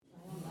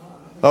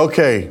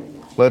Okay,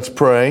 let's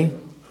pray.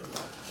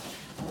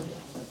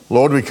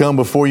 Lord, we come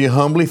before you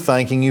humbly,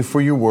 thanking you for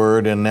your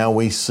word, and now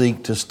we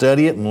seek to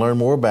study it and learn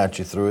more about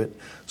you through it.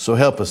 So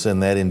help us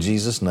in that in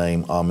Jesus'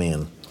 name,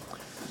 amen.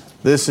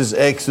 This is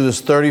Exodus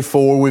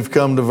 34. We've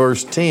come to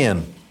verse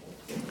 10.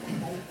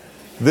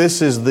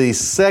 This is the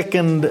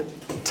second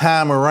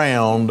time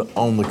around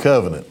on the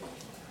covenant.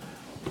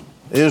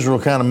 Israel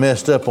kind of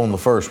messed up on the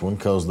first one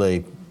because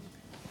they,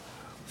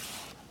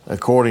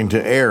 according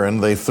to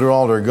Aaron, they threw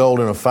all their gold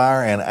in a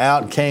fire and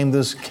out came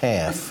this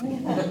calf.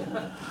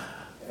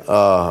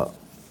 That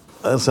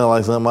sounds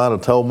like something I'd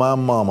have told my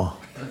mama.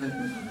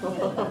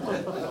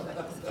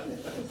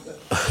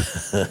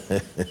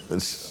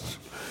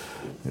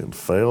 It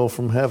fell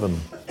from heaven.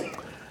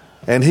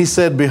 And he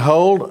said,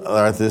 behold,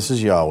 all right, this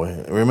is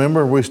Yahweh.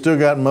 Remember, we still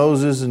got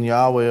Moses and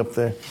Yahweh up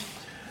there.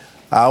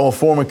 I will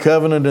form a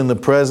covenant in the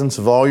presence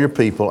of all your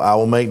people. I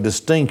will make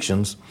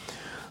distinctions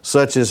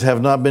such as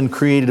have not been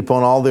created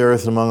upon all the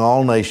earth among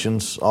all the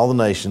nations,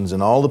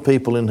 and all the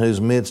people in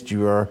whose midst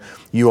you are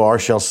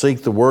shall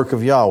seek the work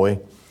of Yahweh,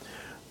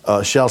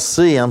 shall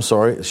see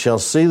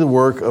the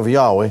work of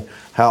Yahweh,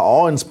 how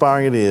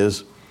awe-inspiring it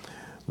is,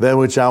 that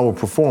which I will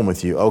perform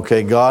with you.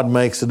 Okay, God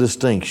makes a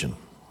distinction.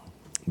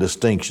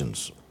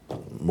 Distinctions,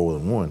 more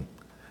than one.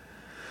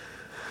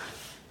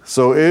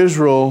 So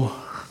Israel,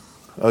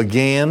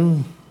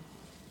 again,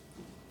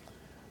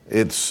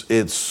 it's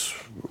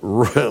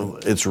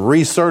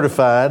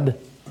recertified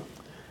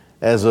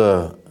as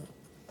a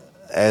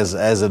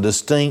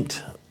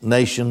distinct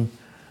nation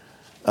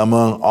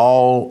among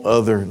all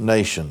other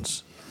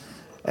nations.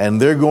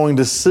 And they're going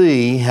to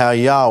see how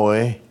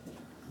Yahweh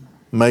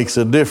makes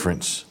a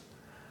difference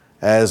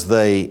as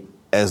they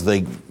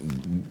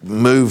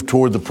move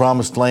toward the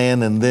promised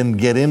land and then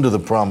get into the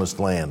promised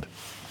land.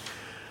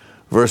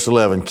 Verse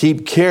 11,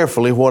 keep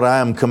carefully what I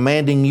am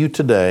commanding you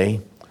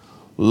today.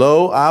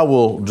 Lo, I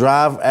will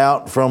drive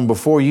out from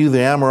before you the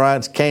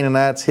Amorites,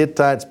 Canaanites,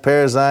 Hittites,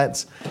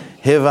 Perizzites,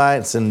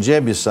 Hivites, and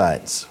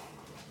Jebusites.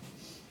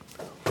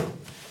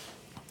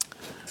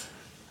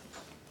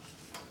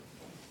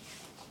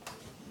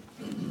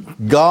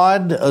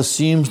 God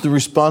assumes the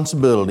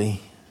responsibility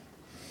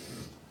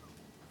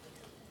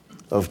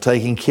of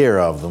taking care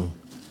of them.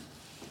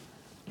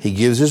 He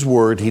gives His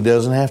word. He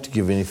doesn't have to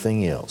give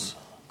anything else.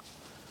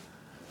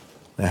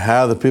 Now,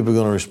 how are the people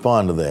going to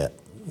respond to that?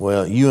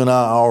 Well, you and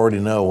I already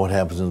know what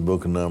happens in the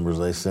book of Numbers.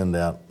 They send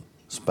out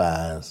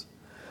spies.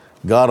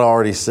 God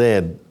already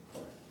said,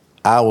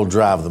 I will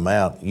drive them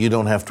out. You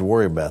don't have to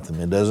worry about them.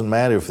 It doesn't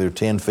matter if they're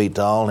 10 feet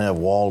tall and have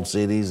walled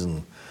cities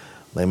and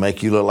they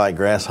make you look like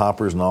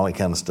grasshoppers and all that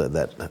kind of stuff.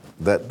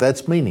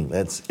 That's meaning.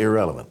 That's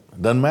irrelevant.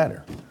 It doesn't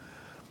matter.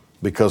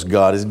 Because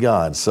God is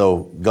God.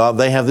 So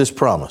they have this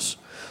promise.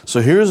 So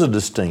here's a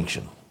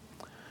distinction.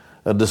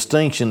 A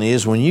distinction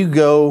is when you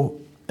go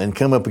and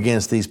come up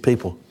against these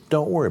people,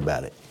 don't worry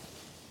about it.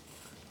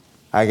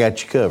 I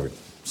got you covered.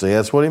 See,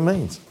 that's what it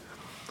means.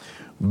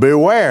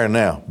 Beware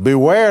now.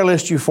 Beware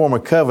lest you form a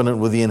covenant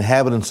with the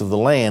inhabitants of the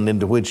land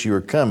into which you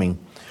are coming,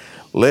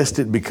 lest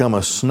it become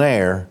a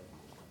snare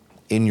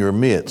in your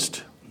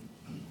midst.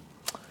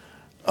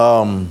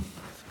 Okay,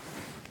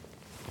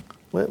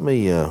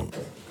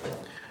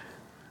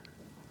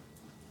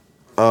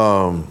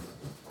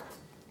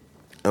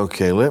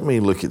 let me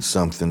look at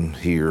something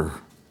here,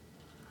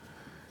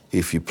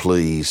 if you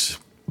please.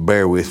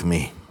 Bear with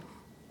me.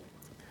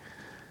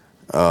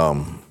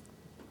 Okay,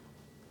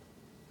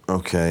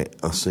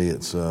 I see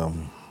it's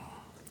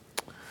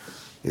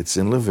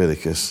in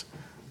Leviticus.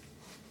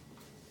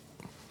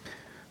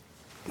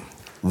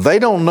 They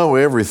don't know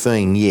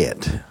everything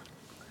yet.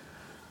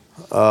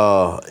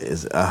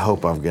 I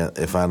hope I've got.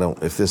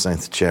 If this ain't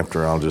the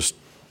chapter, I'll just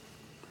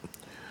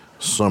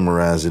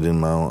summarize it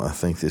in my own. I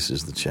think this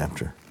is the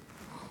chapter.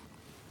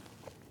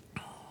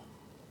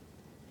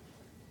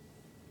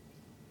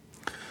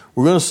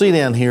 We're going to see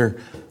down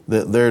here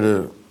that they're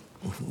to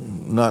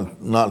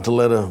not to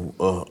let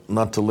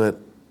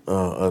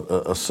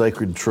a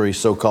sacred tree,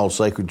 so-called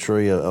sacred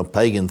tree, a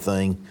pagan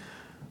thing,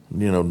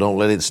 don't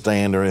let it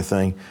stand or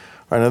anything.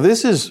 All right, now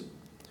this is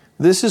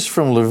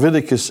from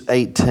Leviticus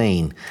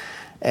 18,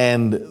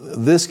 and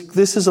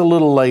this is a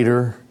little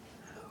later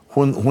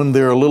when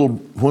they're a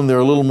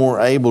little more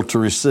able to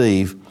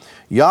receive.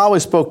 Yahweh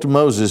spoke to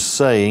Moses,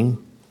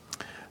 saying,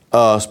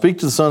 speak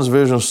to the sons of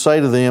Israel, say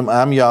to them,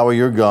 I'm Yahweh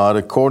your God,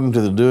 according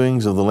to the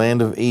doings of the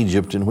land of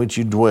Egypt in which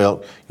you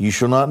dwelt, you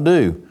shall not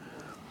do.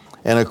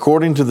 And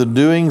according to the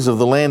doings of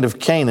the land of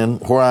Canaan,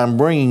 where I am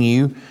bringing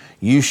you,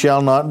 you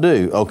shall not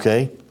do.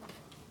 Okay.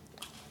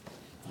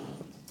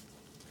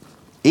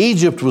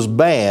 Egypt was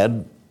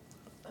bad,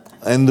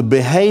 and the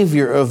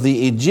behavior of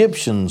the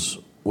Egyptians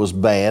was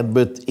bad,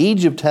 but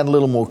Egypt had a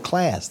little more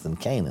class than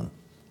Canaan.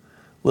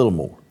 A little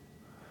more.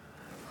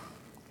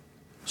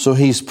 So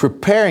he's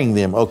preparing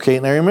them. Okay,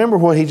 now remember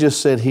what he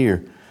just said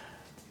here.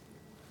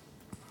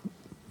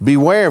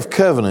 Beware of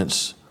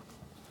covenants,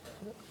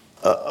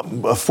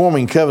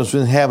 forming covenants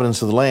with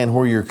inhabitants of the land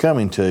where you're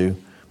coming to.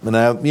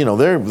 Now,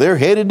 they're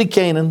headed to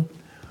Canaan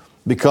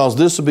because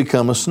this will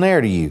become a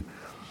snare to you.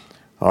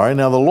 All right,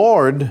 now the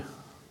Lord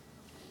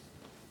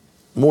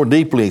more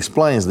deeply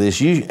explains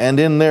this. And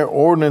in their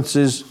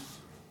ordinances,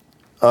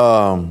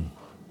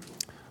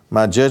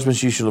 my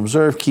judgments you shall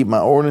observe, keep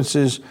my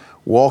ordinances,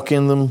 walk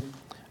in them.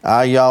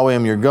 I, Yahweh,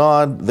 am your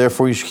God,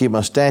 therefore you should keep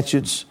my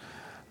statutes.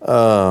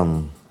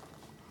 All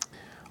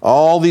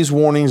these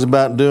warnings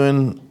about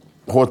doing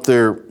what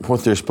they're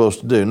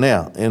supposed to do.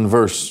 Now, in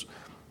verse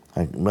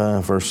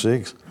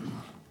 6,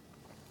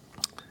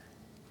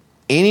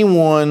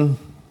 anyone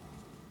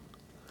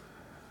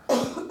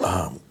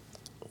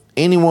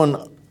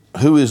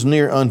who is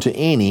near unto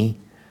any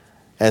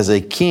as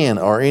a kin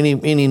or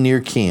any near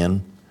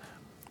kin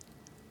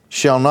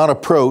shall not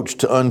approach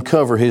to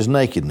uncover his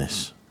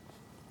nakedness.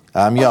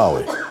 I'm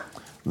Yahweh.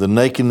 The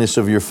nakedness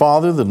of your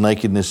father, the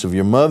nakedness of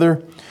your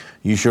mother,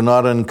 you shall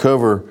not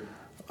uncover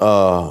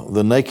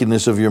the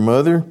nakedness of your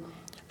mother.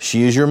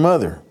 She is your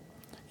mother.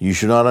 You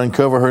shall not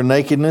uncover her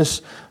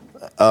nakedness,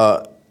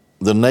 the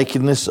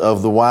nakedness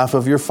of the wife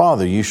of your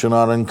father. You shall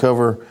not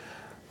uncover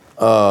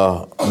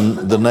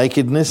the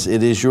nakedness.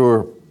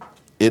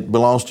 It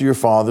belongs to your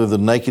father. The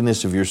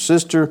nakedness of your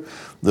sister,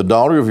 the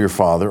daughter of your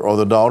father, or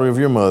the daughter of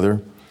your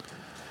mother.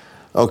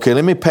 Okay,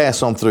 let me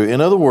pass on through.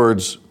 In other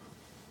words,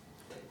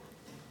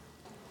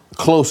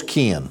 close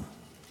kin,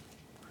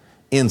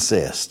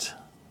 incest,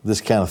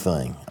 this kind of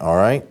thing, all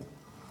right?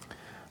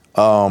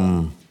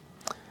 And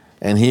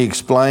he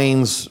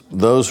explains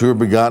those who are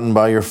begotten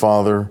by your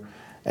father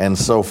and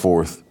so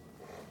forth.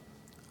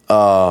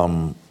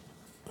 Neither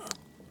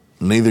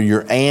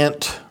your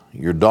aunt,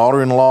 your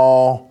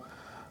daughter-in-law,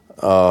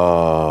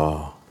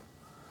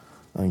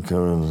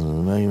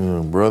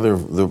 brother,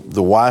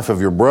 the wife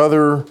of your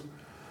brother,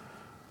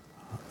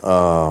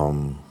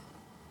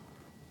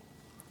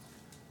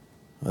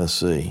 let's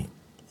see,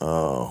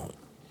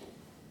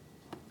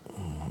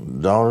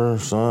 daughter,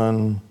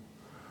 son,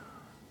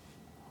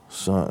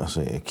 let's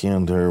see,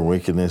 akin to her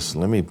wickedness.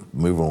 Let me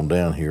move on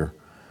down here.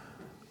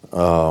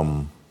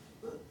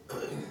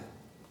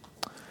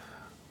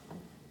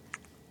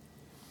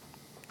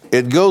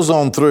 It goes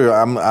on through.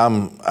 I'm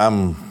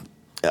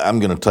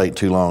going to take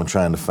too long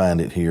trying to find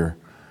it here.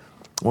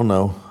 Well,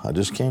 no, I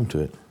just came to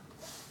it.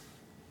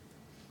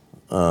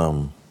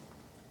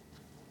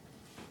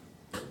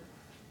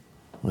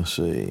 Let's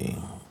see.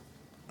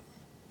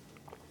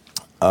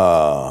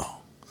 The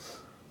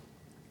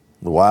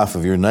wife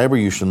of your neighbor,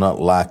 you shall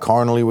not lie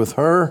carnally with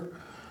her.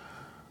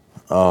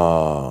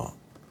 And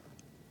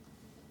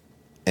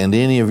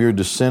any of your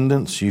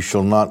descendants you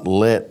shall not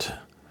let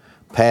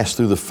pass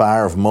through the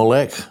fire of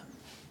Molech,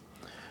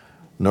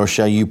 nor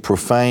shall you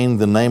profane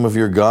the name of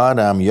your God.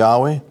 I am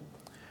Yahweh.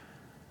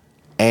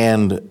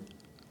 And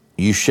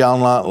you shall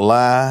not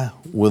lie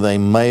with a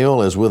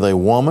male as with a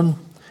woman.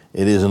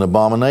 It is an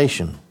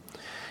abomination.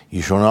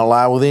 You shall not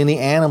lie with any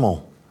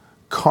animal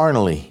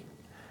carnally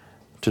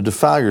to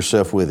defile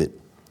yourself with it.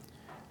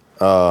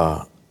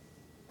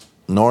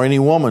 Nor any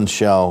woman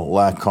shall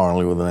lie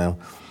carnally with an animal,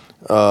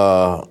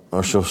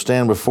 or shall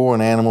stand before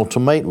an animal to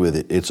mate with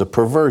it. It's a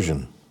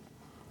perversion.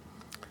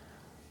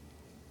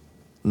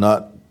 Do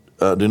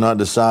not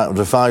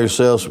defile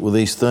yourselves with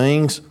these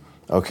things.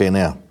 Okay,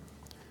 now.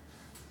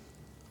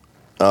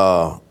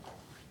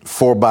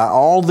 For by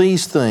all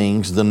these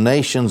things the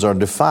nations are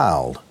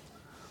defiled.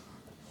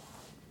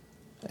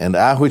 And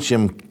I which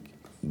am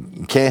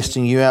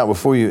casting you out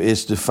before you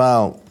is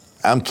defiled.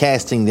 I'm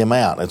casting them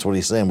out. That's what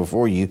he's saying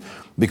before you,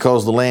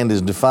 because the land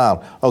is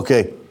defiled.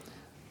 Okay.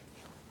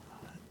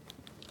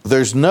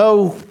 There's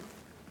no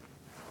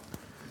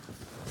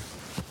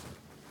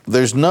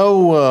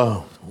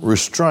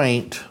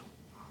restraint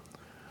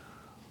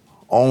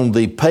on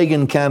the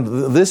pagan kind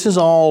of, this is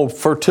all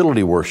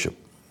fertility worship.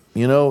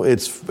 You know,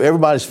 it's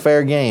everybody's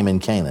fair game in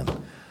Canaan.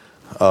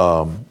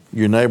 Your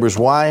neighbor's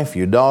wife,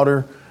 your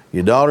daughter,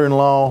 your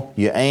daughter-in-law,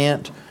 your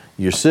aunt,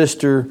 your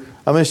sister.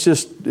 I mean, it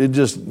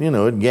just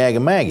it gag a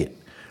maggot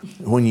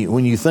when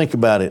you think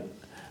about it.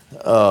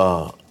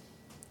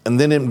 And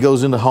then it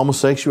goes into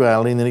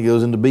homosexuality, and then it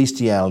goes into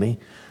bestiality.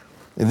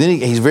 And then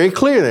he's very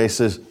clear there. He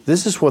says,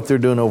 this is what they're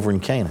doing over in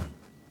Canaan.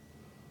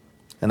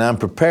 And I'm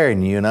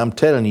preparing you, and I'm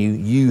telling you,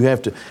 you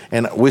have to.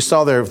 And we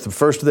saw there the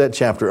first of that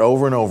chapter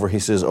over and over. He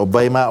says,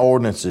 obey my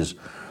ordinances.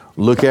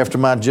 Look after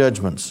my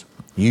judgments.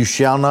 You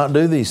shall not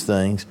do these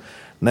things.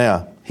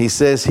 Now, he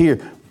says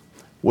here,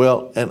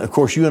 well, and of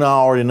course you and I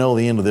already know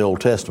the end of the Old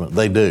Testament.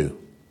 They do.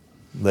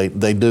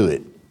 They do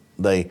it.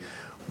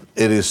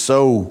 It is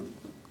so,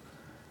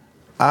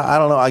 I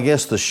don't know, I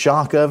guess the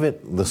shock of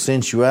it, the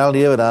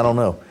sensuality of it, I don't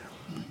know,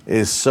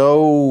 is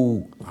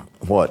so,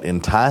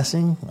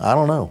 enticing? I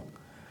don't know.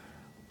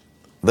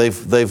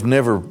 They've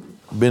never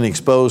been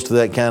exposed to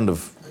that kind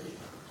of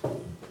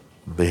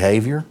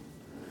behavior,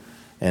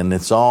 and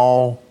it's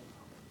all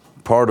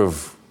part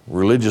of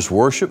religious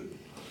worship.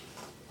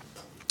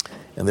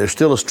 And there's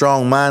still a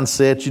strong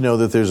mindset,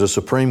 that there's a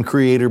supreme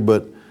creator,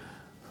 but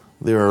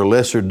there are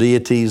lesser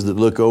deities that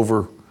look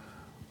over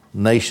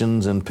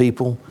nations and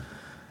people.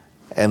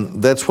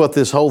 And that's what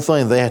this whole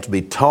thing, they have to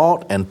be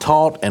taught and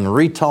retaught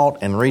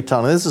and retaught.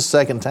 And this is the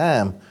second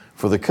time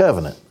for the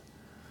covenant.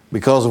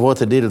 because of what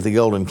they did at the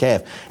golden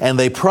calf. And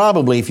they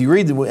probably, if you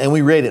read, and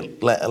we read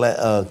it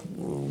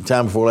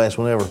time before last,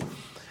 whenever,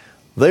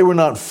 they were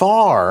not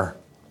far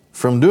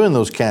from doing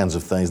those kinds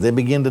of things. They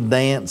began to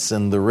dance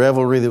and the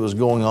revelry that was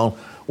going on.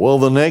 Well,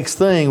 the next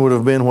thing would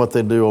have been what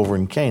they do over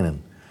in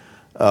Canaan.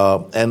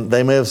 And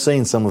they may have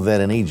seen some of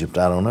that in Egypt.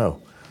 I don't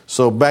know.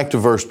 So back to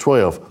verse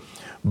 12.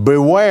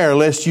 Beware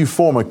lest you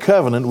form a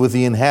covenant with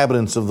the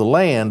inhabitants of the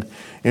land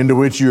into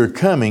which you are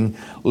coming,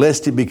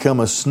 lest it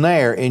become a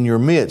snare in your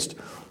midst.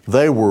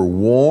 They were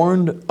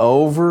warned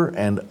over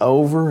and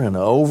over and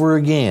over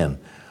again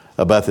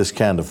about this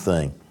kind of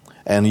thing.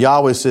 And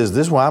Yahweh says,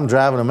 this is why I'm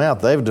driving them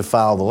out. They've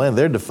defiled the land.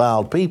 They're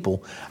defiled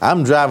people.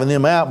 I'm driving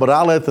them out, but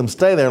I'll let them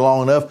stay there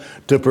long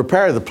enough to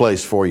prepare the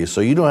place for you.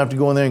 So you don't have to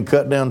go in there and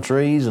cut down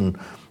trees and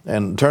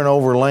turn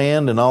over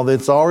land and all that.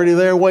 It's already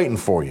there waiting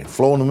for you,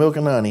 flowing the milk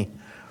and honey.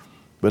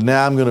 But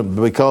now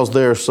because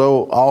they're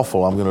so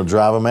awful, I'm going to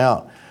drive them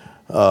out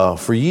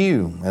for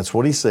you. That's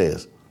what he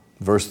says.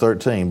 Verse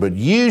 13. But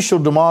you shall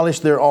demolish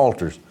their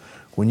altars.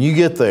 When you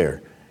get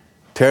there,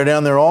 tear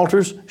down their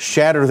altars,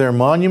 shatter their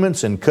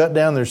monuments, and cut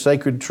down their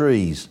sacred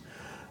trees.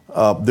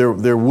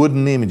 Their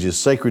wooden images.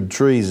 Sacred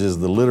trees is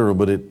the literal,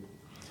 but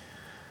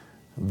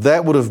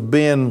that would have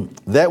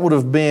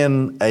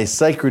been a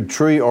sacred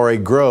tree or a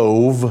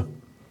grove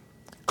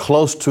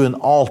close to an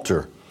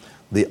altar.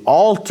 The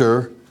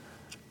altar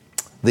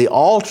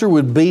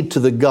would be to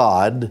the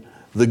god.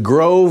 The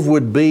grove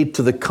would be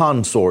to the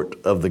consort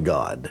of the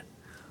god,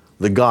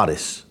 the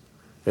goddess.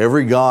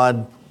 Every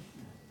god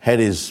had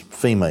his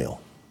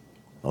female.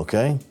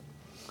 Okay?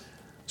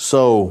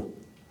 So,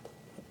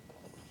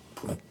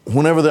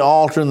 whenever the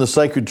altar and the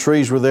sacred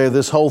trees were there,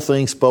 this whole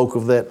thing spoke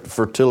of that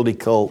fertility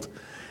cult.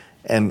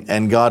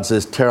 And God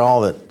says, tear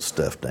all that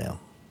stuff down.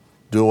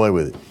 Do away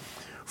with it.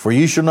 For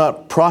you shall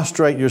not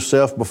prostrate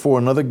yourself before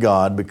another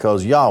god,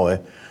 because Yahweh,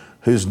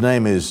 whose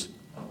name is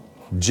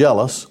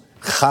jealous,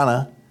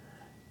 Chana,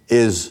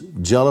 is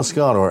jealous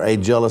God or a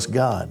jealous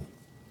God.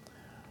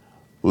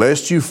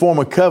 Lest you form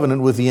a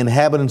covenant with the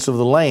inhabitants of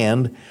the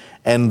land,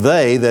 and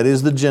they, that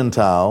is the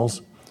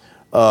Gentiles,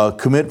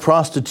 commit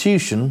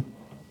prostitution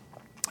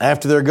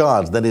after their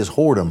gods, that is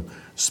whoredom,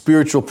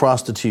 spiritual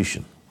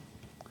prostitution.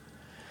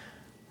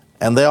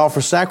 And they offer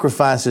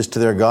sacrifices to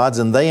their gods,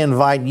 and they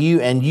invite you,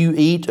 and you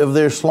eat of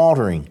their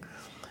slaughtering.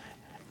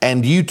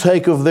 And you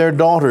take of their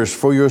daughters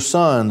for your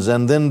sons,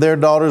 and then their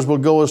daughters will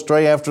go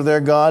astray after their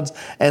gods,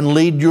 and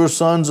lead your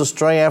sons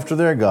astray after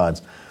their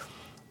gods.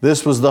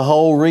 This was the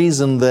whole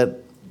reason that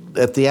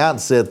at the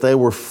outset they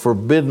were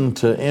forbidden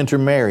to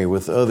intermarry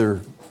with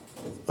other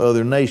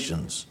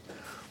nations,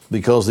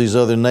 because these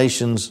other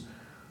nations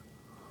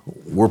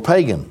were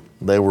pagan.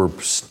 They were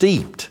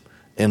steeped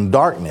in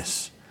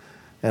darkness.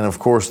 And of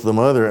course the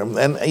mother,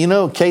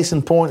 and case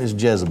in point is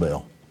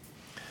Jezebel.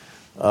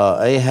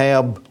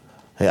 Ahab,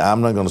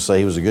 I'm not going to say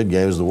he was a good guy,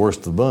 he was the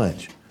worst of the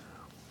bunch.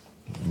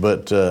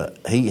 But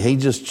he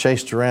just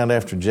chased around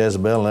after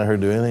Jezebel and let her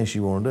do anything she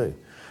wanted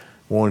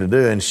to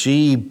do. And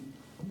she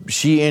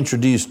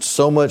introduced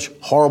so much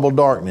horrible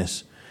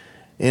darkness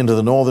into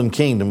the northern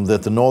kingdom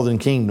that the northern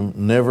kingdom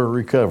never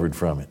recovered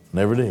from it.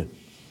 Never did.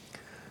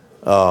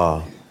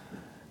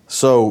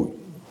 So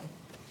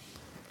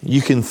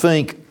you can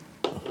think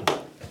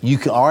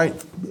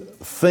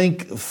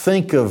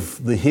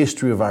of the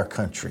history of our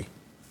country.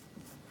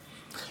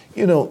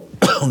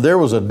 There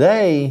was a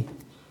day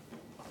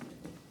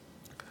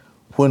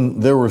when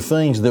there were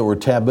things that were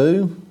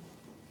taboo,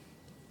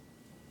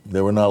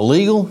 they were not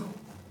legal,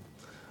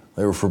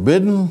 they were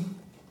forbidden.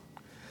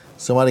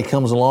 Somebody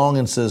comes along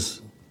and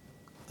says,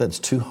 that's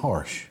too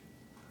harsh.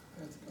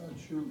 Hath God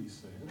surely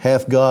said.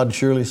 Hath God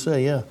surely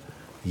said, yeah.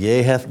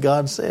 Yea, hath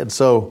God said.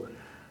 So,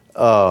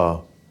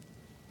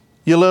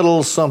 you let a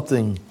little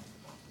something,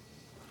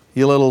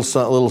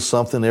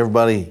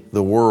 everybody,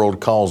 the world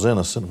calls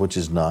innocent, which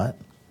is not.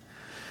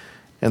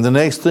 And the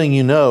next thing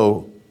you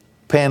know,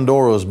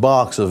 Pandora's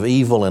box of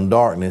evil and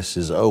darkness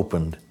is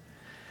opened.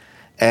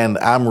 And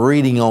I'm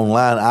reading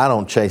online, I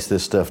don't chase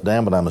this stuff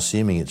down, but I'm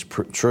assuming it's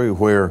true,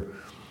 where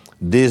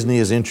Disney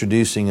is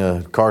introducing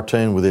a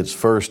cartoon with its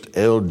first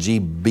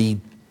LGBT,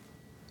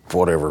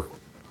 whatever,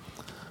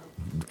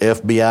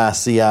 FBI,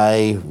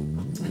 CIA,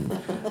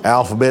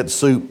 alphabet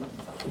soup,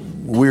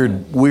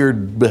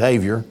 weird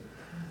behavior,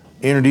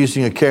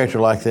 introducing a character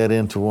like that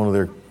into one of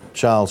their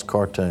child's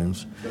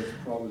cartoons. That's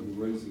probably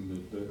the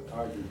reason that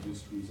Tiger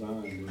just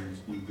resigned and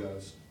these new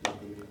guys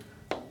stepping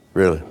in.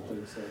 Really? I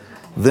think so.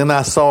 Then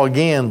I saw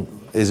again,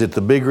 is it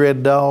the Big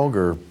Red Dog,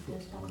 or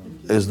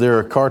is there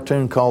a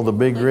cartoon called the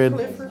Big Red?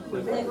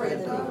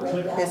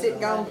 Has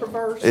it gone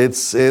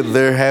perverse?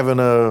 They're having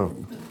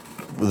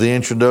the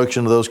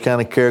introduction of those kind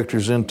of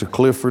characters into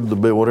Clifford,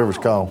 whatever it's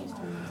called.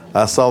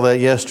 I saw that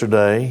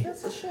yesterday.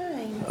 That's a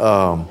shame.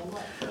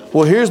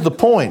 Well, here's the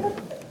point.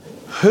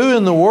 Who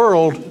in the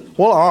world,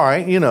 well, all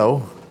right,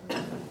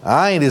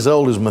 I ain't as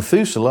old as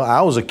Methuselah.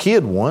 I was a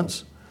kid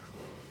once.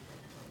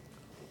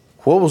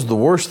 What was the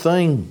worst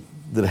thing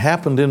that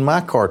happened in my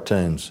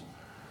cartoons?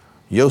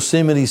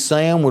 Yosemite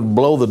Sam would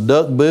blow the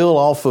duck bill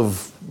off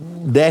of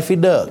Daffy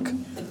Duck.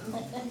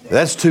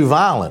 That's too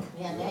violent.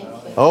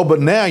 Oh, but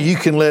now you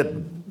can let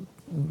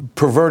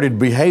perverted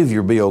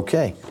behavior be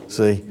okay.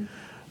 See?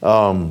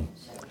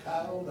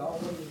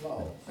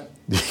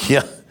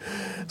 Yeah.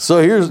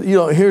 So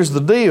here's the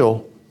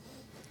deal.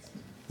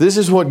 This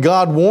is what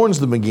God warns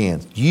them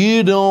against.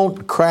 You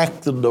don't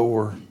crack the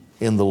door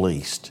in the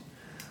least.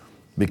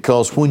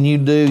 Because when you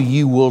do,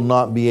 you will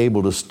not be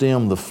able to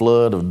stem the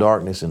flood of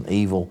darkness and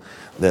evil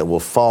that will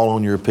fall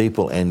on your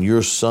people and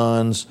your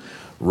sons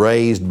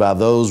raised by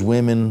those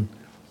women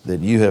that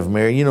you have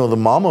married. You know, the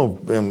mama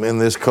in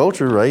this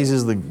culture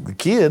raises the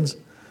kids,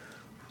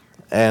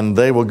 and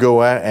they will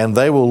go out and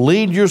they will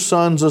lead your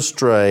sons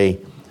astray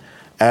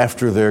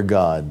after their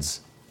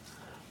gods.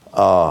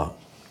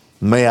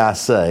 May I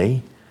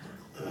say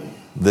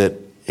that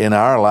in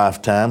our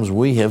lifetimes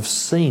we have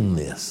seen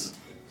this.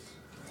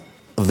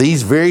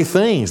 These very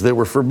things that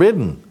were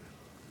forbidden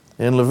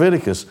in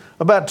Leviticus.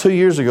 About 2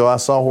 years ago, I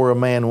saw where a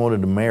man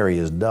wanted to marry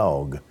his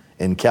dog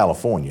in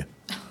California.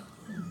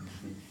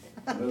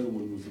 Another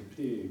one was a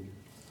pig.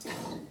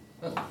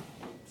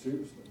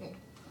 Seriously.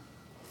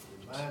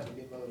 I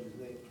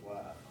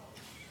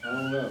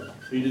don't know.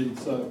 He didn't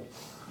say.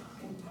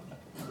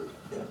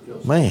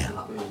 Man.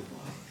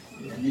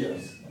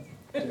 Yes.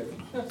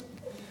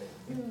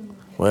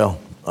 Well,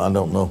 I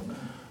don't know.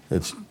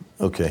 It's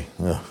okay.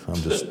 Well, I'm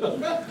just.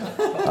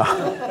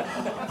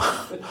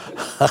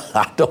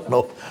 I don't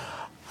know.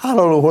 I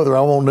don't know whether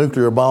I want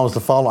nuclear bombs to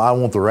fall. I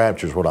want the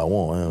rapture is what I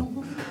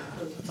want.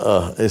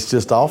 It's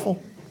just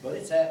awful. But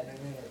it's happening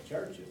in our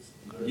churches.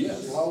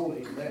 Yes.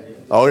 Slowly.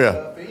 Oh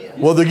yeah.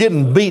 Well, they're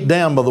getting beat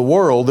down by the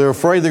world. They're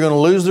afraid they're going to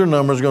lose their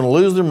numbers, going to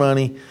lose their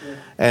money,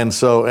 and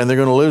they're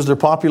going to lose their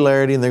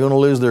popularity, and they're going to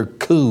lose their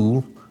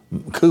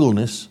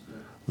coolness,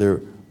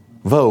 their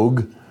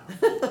vogue.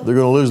 They're going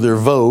to lose their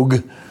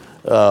vogue.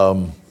 They're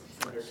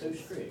too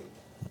strict.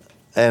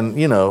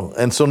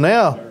 And so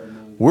now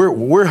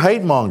we're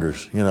hate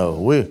mongers.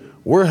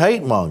 We're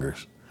hate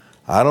mongers.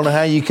 I don't know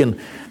how you can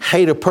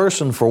hate a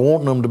person for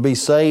wanting them to be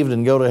saved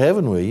and go to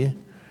heaven with you.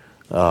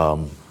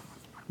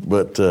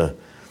 But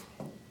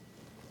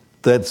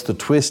that's the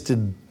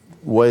twisted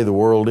way the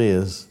world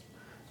is.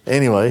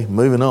 Anyway,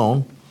 moving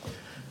on.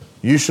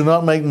 You shall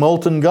not make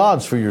molten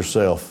gods for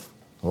yourself.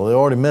 Well, they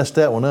already messed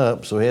that one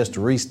up, so he has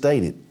to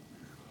restate it.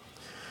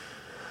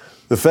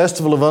 The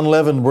festival of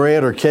unleavened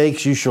bread or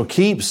cakes you shall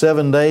keep.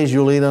 7 days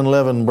you'll eat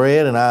unleavened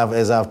bread, and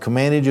as I've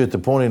commanded you at the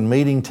appointed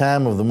meeting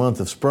time of the month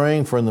of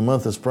spring, for in the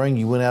month of spring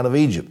you went out of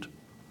Egypt.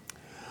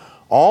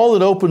 All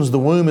that opens the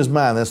womb is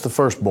mine. That's the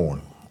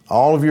firstborn.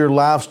 All of your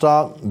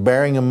livestock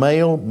bearing a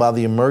male by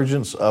the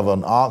emergence of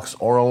an ox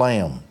or a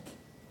lamb.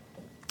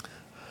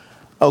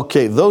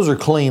 Okay, those are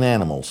clean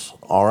animals.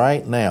 All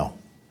right, now,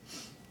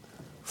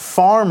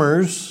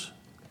 farmers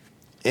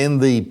in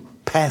the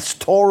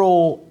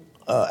pastoral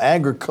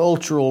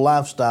agricultural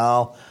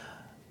lifestyle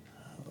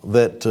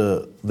that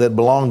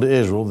belonged to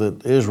Israel,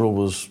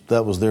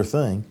 that was their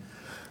thing.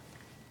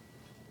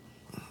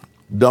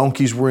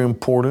 Donkeys were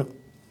important.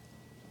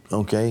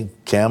 Okay,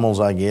 camels,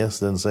 I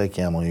guess, doesn't say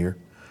camel here.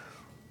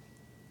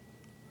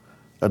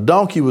 A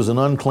donkey was an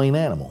unclean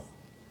animal.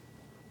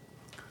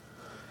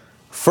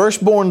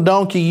 Firstborn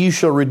donkey you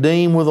shall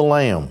redeem with a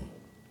lamb.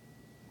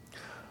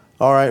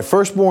 All right,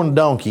 firstborn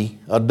donkey.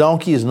 A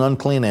donkey is an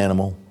unclean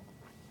animal.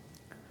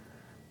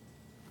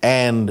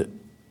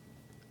 And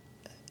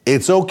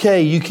it's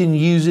okay, you can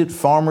use it.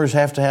 Farmers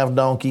have to have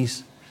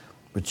donkeys,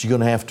 but you're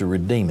going to have to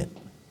redeem it.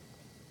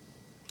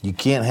 You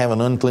can't have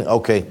an unclean.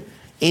 Okay,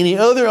 any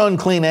other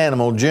unclean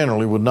animal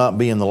generally would not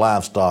be in the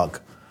livestock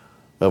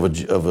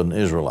of an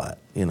Israelite.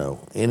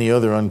 Any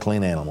other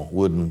unclean animal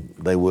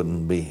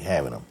wouldn't be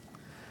having them.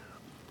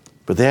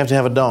 But they have to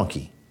have a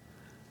donkey.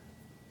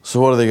 So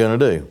what are they going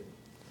to do?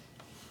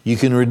 You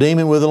can redeem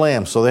it with a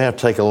lamb. So they have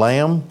to take a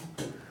lamb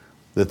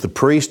that the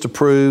priest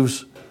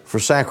approves for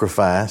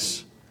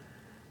sacrifice,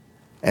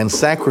 and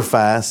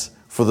sacrifice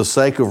for the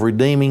sake of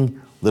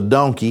redeeming the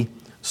donkey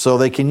so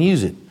they can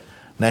use it.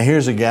 Now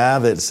here's a guy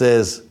that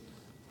says,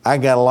 I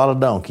got a lot of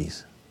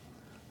donkeys.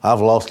 I've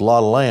lost a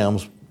lot of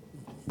lambs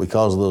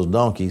because of those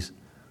donkeys.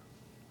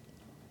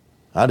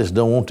 I just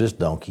don't want this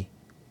donkey.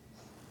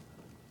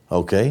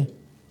 Okay.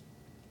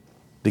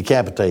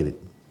 Decapitate it.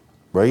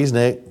 Break his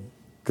neck,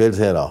 cut his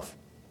head off.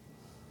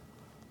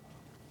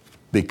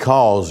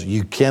 Because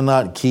you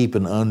cannot keep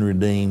an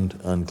unredeemed,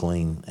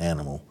 unclean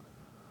animal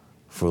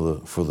for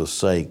the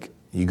sake.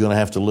 You're going to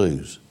have to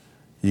lose.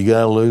 You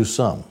got to lose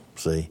some,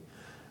 see?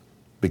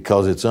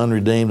 Because it's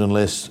unredeemed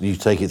unless you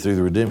take it through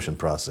the redemption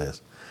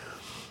process.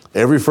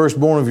 Every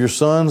firstborn of your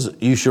sons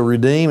you shall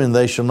redeem, and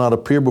they shall not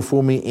appear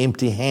before me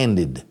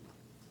empty-handed.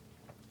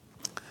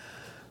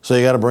 So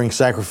you got to bring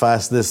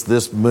sacrifice.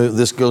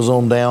 This goes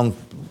on down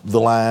the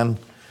line.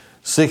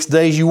 6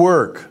 days you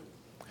work.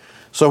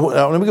 So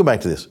let me go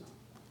back to this.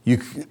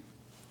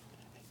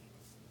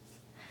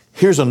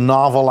 Here's a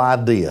novel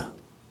idea.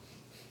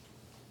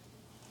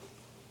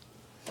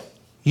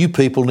 You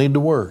people need to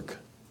work.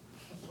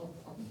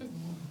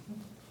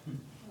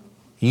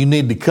 You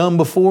need to come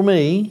before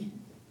me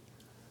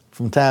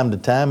from time to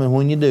time, and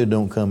when you do,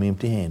 don't come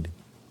empty-handed.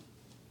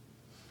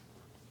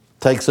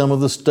 Take some of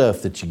the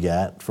stuff that you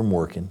got from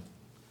working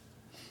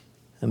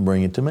and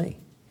bring it to me.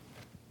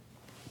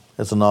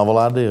 That's a novel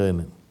idea, isn't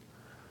it?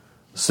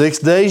 6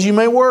 days you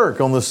may work.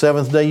 On the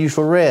seventh day you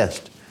shall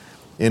rest.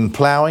 In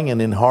plowing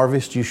and in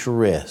harvest you shall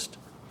rest.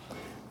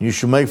 You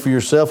shall make for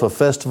yourself a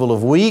festival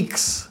of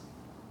weeks.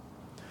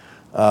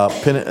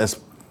 That's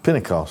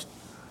Pentecost.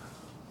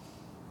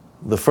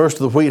 The first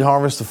of the wheat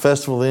harvest, the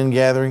festival of the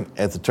ingathering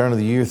at the turn of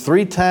the year.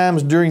 3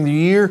 times during the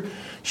year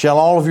shall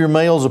all of your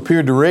males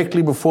appear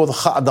directly before the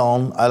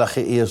Chadon Elohe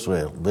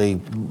Israel,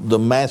 the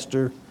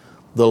Master,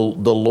 the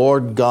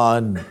Lord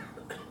God,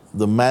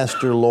 the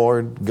Master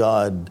Lord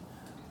God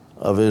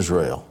of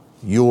Israel,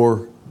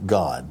 your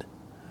God.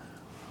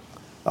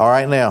 All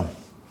right, now,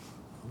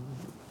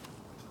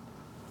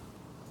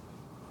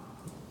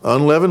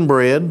 unleavened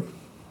bread,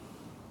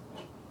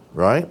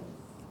 right?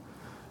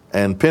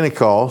 And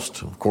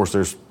Pentecost, of course,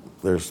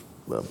 there's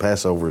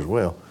Passover as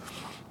well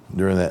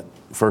during that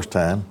first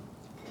time.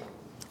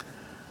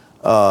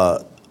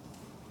 And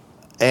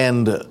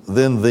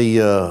then the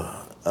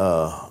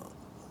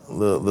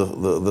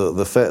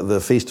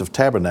Feast of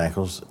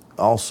Tabernacles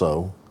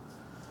also.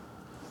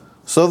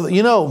 So,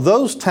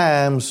 those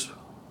times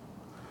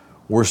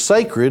were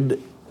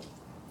sacred,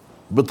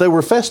 but they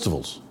were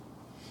festivals.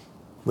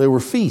 They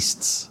were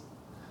feasts.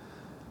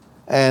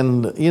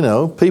 And,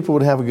 people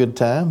would have a good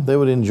time. They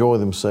would enjoy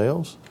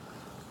themselves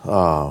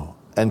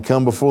and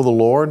come before the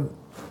Lord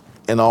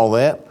and all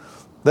that.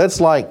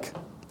 That's like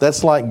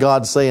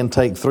God saying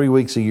take 3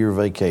 weeks a year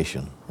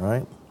vacation,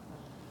 right?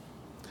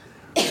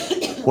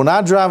 When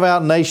I drive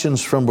out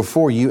nations from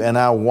before you and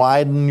I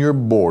widen your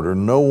border,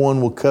 no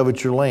one will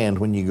covet your land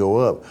when you go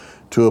up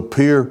to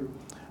appear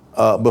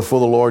before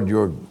the Lord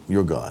your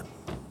God.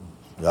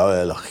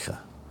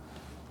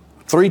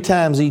 3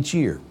 times each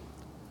year.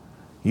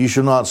 You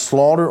shall not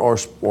slaughter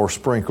or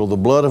sprinkle the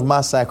blood of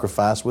my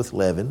sacrifice with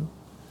leaven,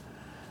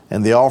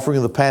 and the offering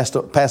of the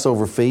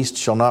Passover feast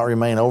shall not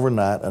remain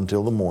overnight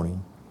until the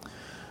morning.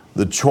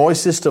 The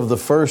choicest of the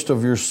first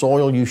of your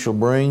soil you shall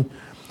bring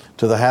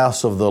to the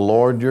house of the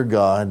Lord your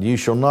God. You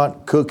shall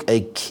not cook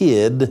a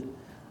kid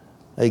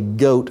in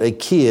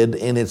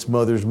its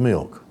mother's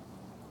milk.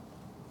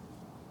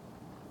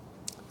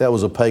 That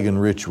was a pagan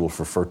ritual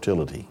for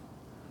fertility.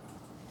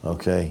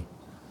 Okay.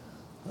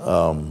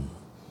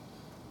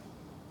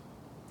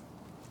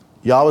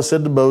 Yahweh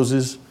said to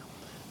Moses,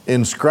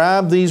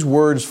 inscribe these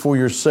words for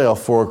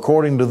yourself, for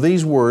according to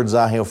these words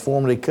I have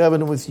formed a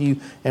covenant with you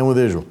and with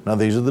Israel. Now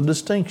these are the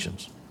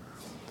distinctions.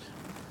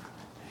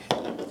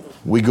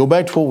 We go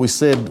back to what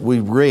we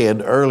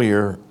read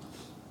earlier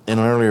in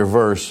an earlier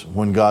verse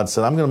when God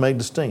said, I'm going to make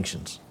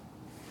distinctions.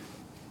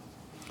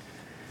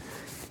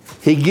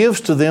 He gives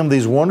to them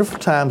these wonderful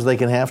times they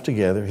can have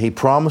together. He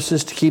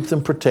promises to keep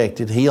them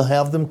protected. He'll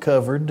have them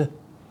covered.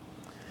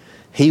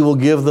 He will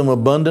give them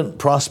abundant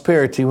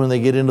prosperity when they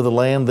get into the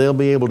land. They'll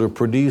be able to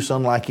produce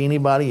unlike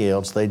anybody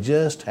else. They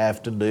just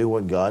have to do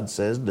what God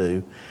says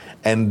do,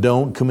 and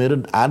don't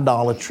commit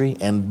idolatry,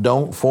 and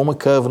don't form a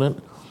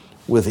covenant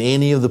with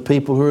any of the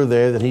people who are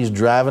there that He's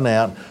driving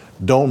out.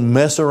 Don't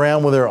mess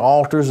around with their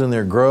altars and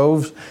their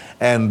groves,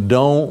 and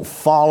don't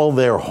follow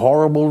their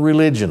horrible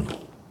religion.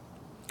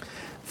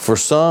 For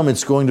some,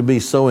 it's going to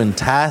be so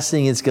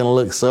enticing, it's going to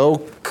look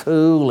so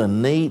cool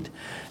and neat.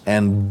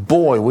 And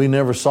boy, we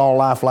never saw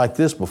life like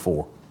this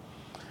before.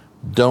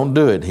 Don't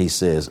do it, He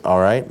says. All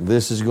right,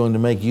 this is going to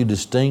make you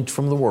distinct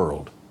from the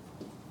world.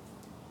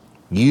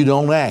 You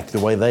don't act the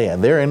way they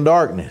act. They're in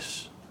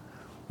darkness.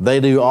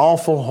 They do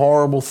awful,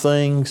 horrible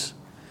things,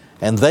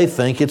 and they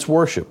think it's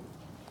worship.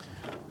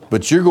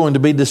 But you're going to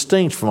be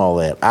distinct from all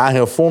that. I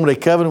have formed a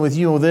covenant with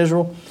you and with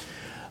Israel.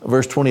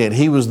 Verse 28,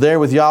 He was there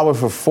with Yahweh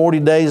for 40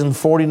 days and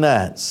 40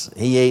 nights.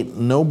 He ate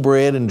no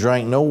bread and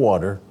drank no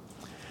water.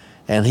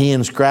 And He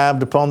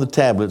inscribed upon the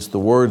tablets the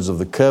words of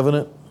the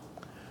covenant,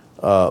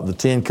 the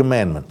 10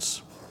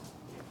 commandments.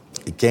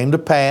 It came to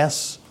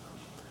pass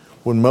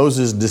when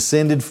Moses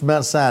descended from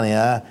Mount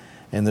Sinai,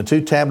 and the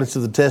 2 tablets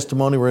of the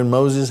testimony were in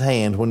Moses'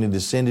 hand when he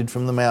descended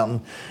from the mountain.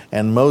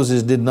 And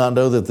Moses did not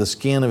know that the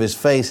skin of his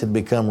face had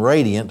become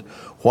radiant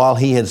while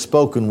he had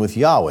spoken with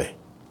Yahweh.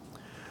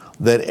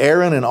 That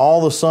Aaron and all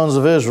the sons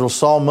of Israel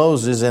saw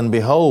Moses, and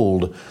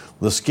behold,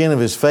 the skin of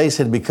his face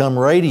had become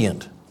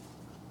radiant.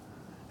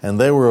 And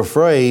they were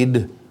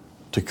afraid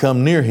to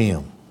come near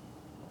him.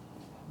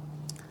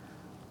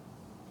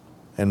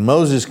 And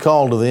Moses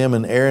called to them,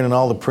 and Aaron and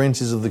all the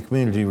princes of the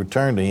community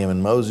returned to him,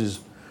 and Moses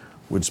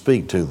would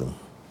speak to them.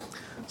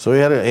 So he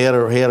had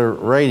a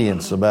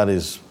radiance about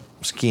his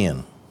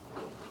skin.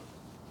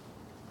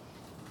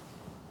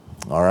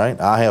 All right,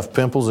 I have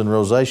pimples and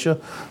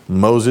rosacea.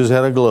 Moses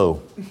had a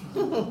glow.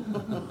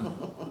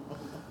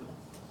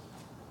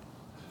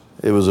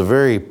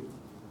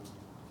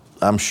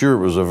 I'm sure it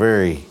was a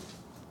very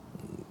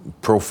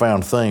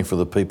profound thing for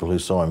the people who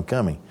saw him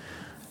coming.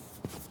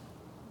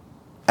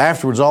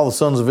 Afterwards, all the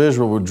sons of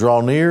Israel would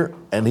draw near,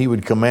 and he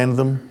would command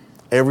them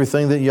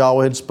everything that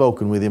Yahweh had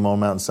spoken with him on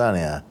Mount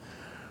Sinai.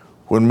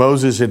 When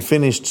Moses had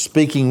finished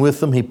speaking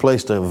with them, he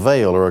placed a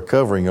veil or a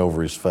covering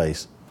over his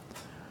face.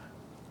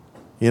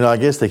 I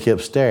guess they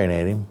kept staring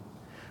at him.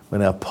 But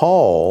now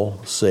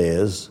Paul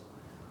says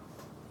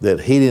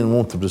that he didn't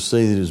want them to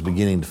see that he was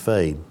beginning to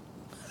fade.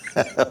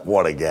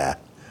 What a guy.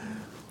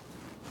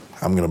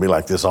 I'm going to be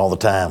like this all the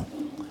time.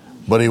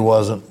 But he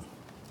wasn't.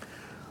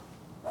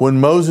 When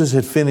Moses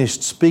had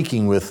finished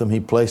speaking with them, he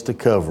placed a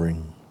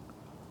covering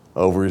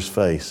over his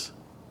face.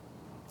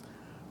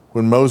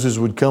 When Moses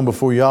would come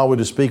before Yahweh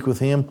to speak with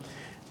him,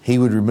 he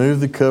would remove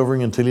the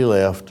covering until he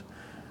left.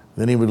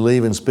 Then he would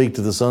leave and speak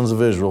to the sons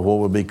of Israel what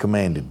would be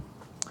commanded.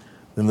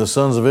 Then the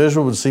sons of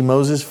Israel would see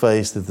Moses'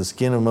 face, that the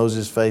skin of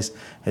Moses' face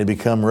had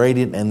become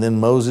radiant, and then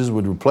Moses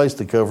would replace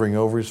the covering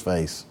over his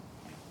face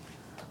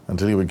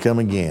until he would come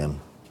again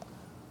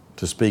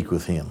to speak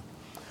with him.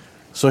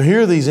 So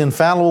here are these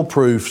infallible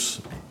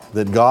proofs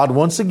that God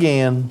once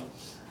again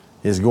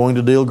is going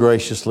to deal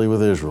graciously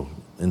with Israel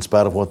in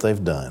spite of what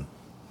they've done.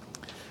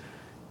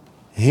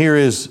 Here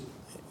is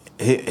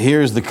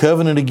the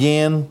covenant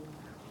again.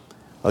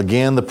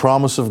 Again, the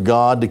promise of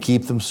God to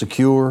keep them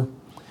secure,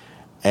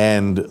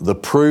 and the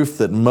proof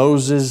that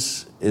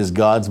Moses is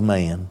God's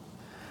man,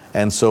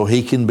 and so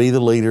he can be the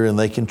leader and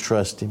they can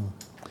trust him.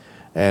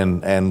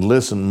 And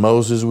listen,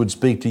 Moses would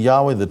speak to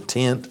Yahweh, the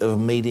tent of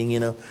meeting,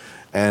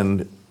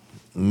 and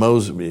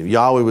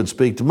Yahweh would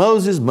speak to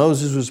Moses,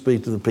 Moses would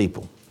speak to the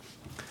people,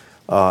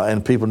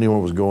 and people knew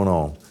what was going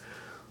on.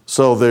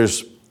 So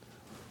there's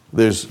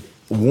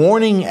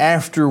warning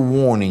after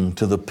warning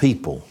to the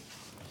people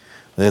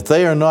that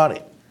they are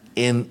not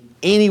in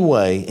any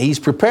way, he's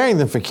preparing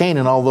them for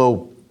Canaan,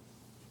 although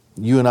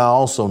you and I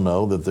also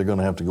know that they're going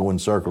to have to go in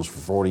circles for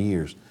 40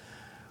 years.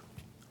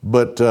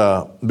 But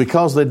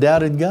because they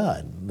doubted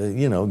God,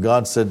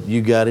 God said,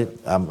 "You got it.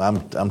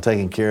 I'm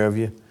taking care of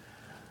you,"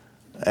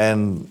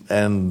 and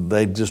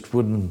they just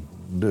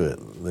wouldn't do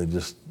it. They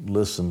just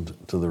listened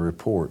to the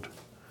report.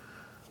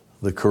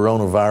 The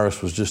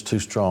coronavirus was just too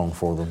strong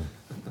for them,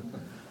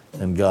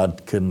 and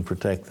God couldn't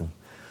protect them.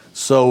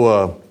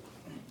 So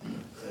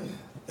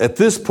at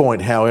this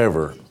point,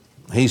 however,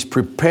 he's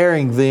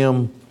preparing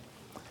them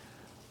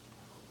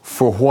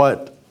for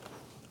what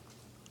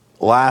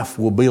life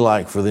will be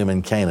like for them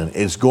in Canaan.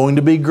 It's going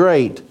to be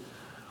great,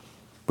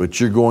 but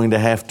you're going to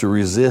have to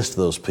resist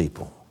those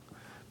people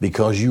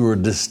because you are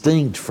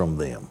distinct from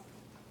them.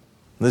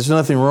 There's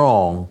nothing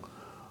wrong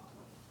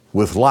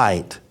with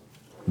light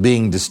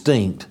being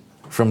distinct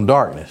from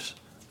darkness.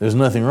 There's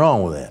nothing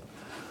wrong with that.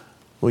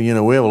 Well,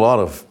 we have a lot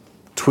of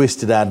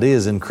twisted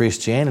ideas in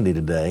Christianity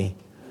today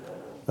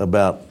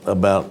about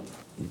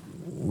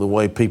the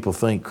way people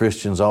think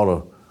Christians ought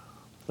to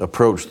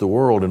approach the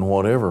world and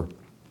whatever.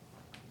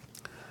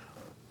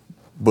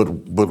 But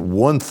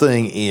one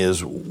thing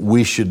is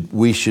we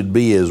should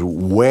be as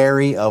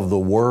wary of the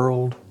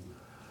world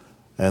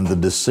and the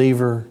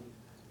deceiver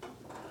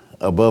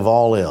above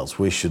all else.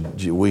 We should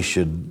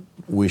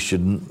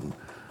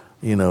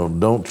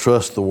don't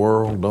trust the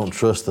world, don't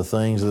trust the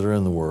things that are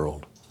in the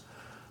world.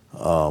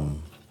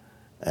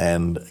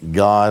 And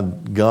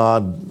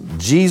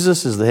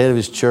Jesus is the head of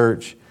his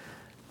church.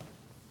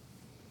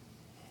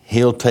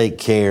 He'll take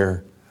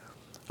care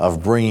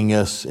of bringing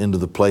us into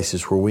the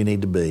places where we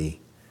need to be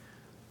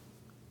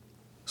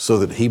so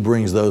that he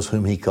brings those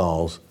whom he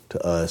calls to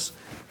us,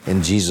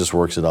 and Jesus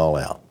works it all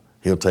out.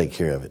 He'll take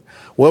care of it.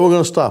 Well, we're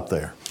going to stop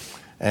there,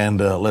 and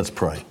let's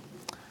pray.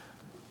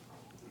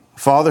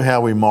 Father,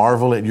 how we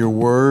marvel at your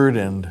word,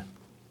 and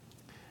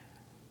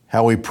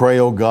how we pray,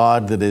 oh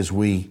God, that as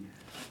we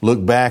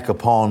look back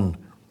upon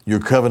your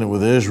covenant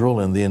with Israel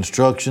and the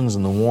instructions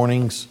and the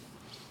warnings,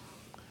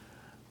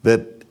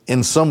 that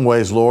in some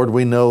ways, Lord,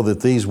 we know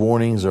that these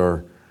warnings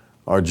are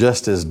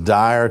just as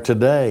dire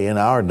today in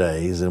our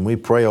days. And we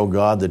pray, oh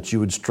God, that you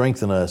would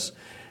strengthen us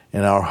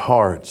in our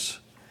hearts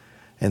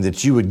and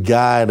that you would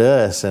guide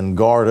us and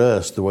guard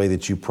us the way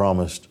that you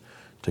promised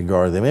to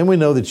guard them. And we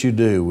know that you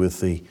do with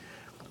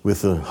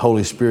the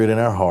Holy Spirit in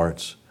our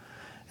hearts.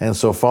 And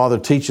so, Father,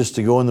 teach us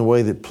to go in the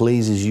way that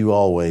pleases you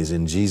always.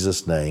 In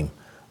Jesus' name,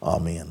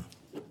 amen.